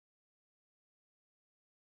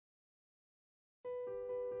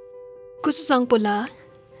Kusasangpola.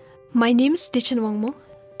 My name is Dechen Wangmo.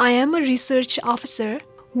 I am a research officer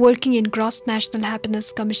working in Gross National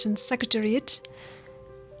Happiness Commission Secretariat.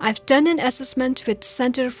 I've done an assessment with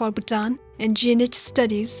Center for Bhutan and GNH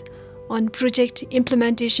Studies on project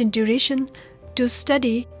implementation duration to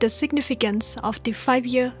study the significance of the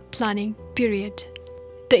 5-year planning period.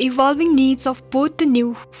 The evolving needs of both the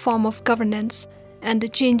new form of governance and the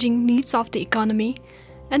changing needs of the economy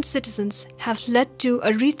and citizens have led to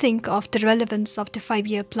a rethink of the relevance of the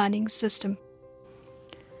 5-year planning system.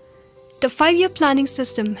 The 5-year planning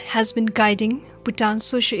system has been guiding Bhutan's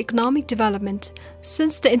socio-economic development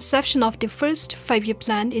since the inception of the first 5-year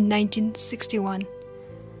plan in 1961.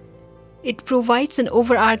 It provides an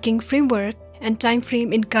overarching framework and time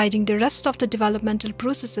frame in guiding the rest of the developmental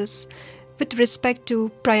processes with respect to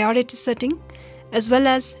priority setting, as well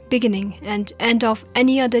as beginning and end of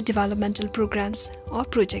any other developmental programs or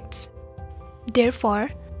projects. Therefore,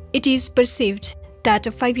 it is perceived that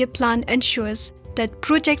a 5-year plan ensures that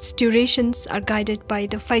projects' durations are guided by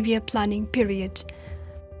the 5-year planning period.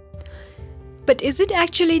 But is it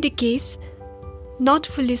actually the case? Not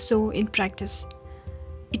fully so in practice.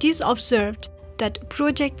 It is observed that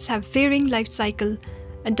projects have varying life cycle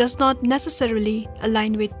and does not necessarily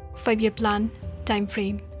align with 5-year plan time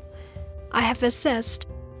frame. I have assessed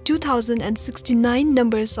 2,069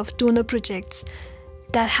 numbers of donor projects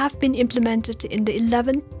that have been implemented in the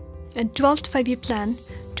 11th and 12th 5-year plan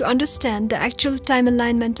to understand the actual time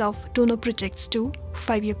alignment of donor projects to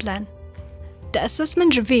 5-year plan. The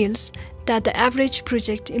assessment reveals that the average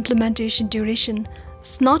project implementation duration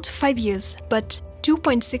is not 5 years but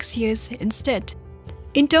 2.6 years instead.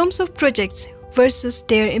 In terms of projects versus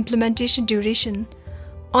their implementation duration,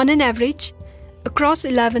 on an average, across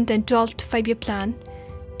 11th and 12th 5-year plan,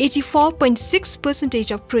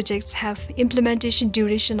 84.6% of projects have implementation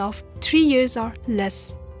duration of 3 years or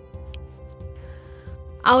less.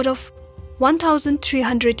 Out of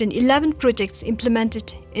 1,311 projects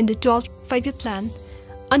implemented in the 12th 5-year plan,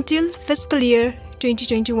 until fiscal year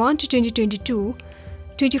 2021 to 2022,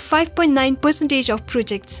 25.9% of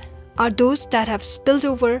projects are those that have spilled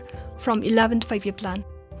over from 11th 5-year plan.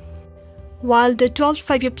 While the 12th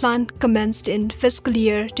 5-year plan commenced in fiscal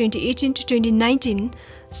year 2018 to 2019,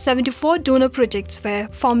 74 donor projects were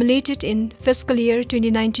formulated in fiscal year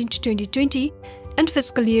 2019 to 2020 and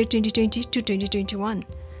fiscal year 2020 to 2021.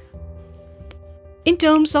 In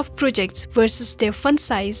terms of projects versus their fund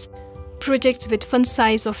size, projects with fund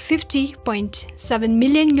size of 50.7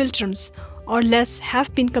 million ngultrums or less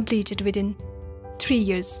have been completed within 3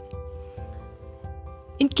 years.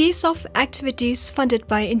 In case of activities funded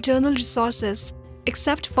by internal resources,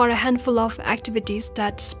 except for a handful of activities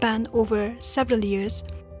that span over several years,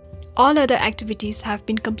 all other activities have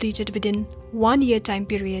been completed within 1 year time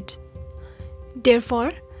period.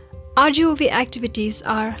 Therefore, RGOV activities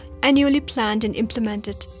are annually planned and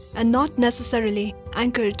implemented and not necessarily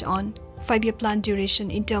anchored on 5-year plan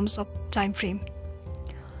duration in terms of time frame.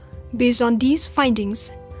 Based on these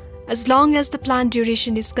findings, as long as the plan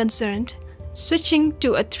duration is concerned, switching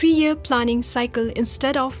to a 3-year planning cycle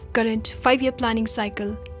instead of current 5-year planning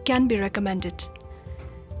cycle can be recommended.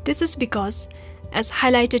 This is because, as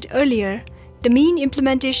highlighted earlier, the mean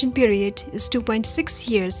implementation period is 2.6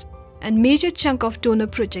 years and major chunk of donor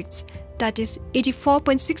projects, that is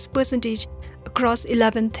 84.6% across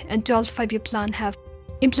 11th and 12th 5-year plan have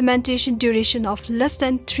implementation duration of less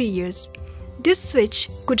than 3 years. This switch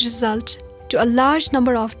could result to a large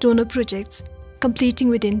number of donor projects completing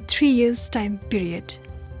within 3 years time period.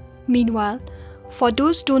 Meanwhile, for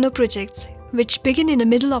those donor projects which begin in the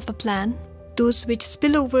middle of a plan, those which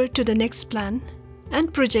spill over to the next plan,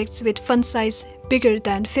 and projects with fund size bigger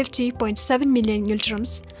than 50.7 million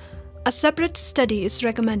ngultrums, a separate study is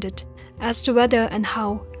recommended as to whether and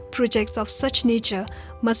how projects of such nature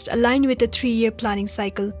must align with the 3-year planning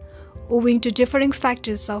cycle, owing to differing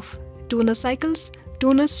factors of donor cycles,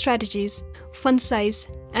 donor strategies, fund size,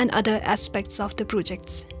 and other aspects of the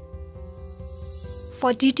projects.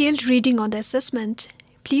 For detailed reading on the assessment,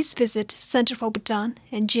 please visit Center for Bhutan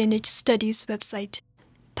and GNH Studies website.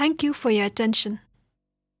 Thank you for your attention.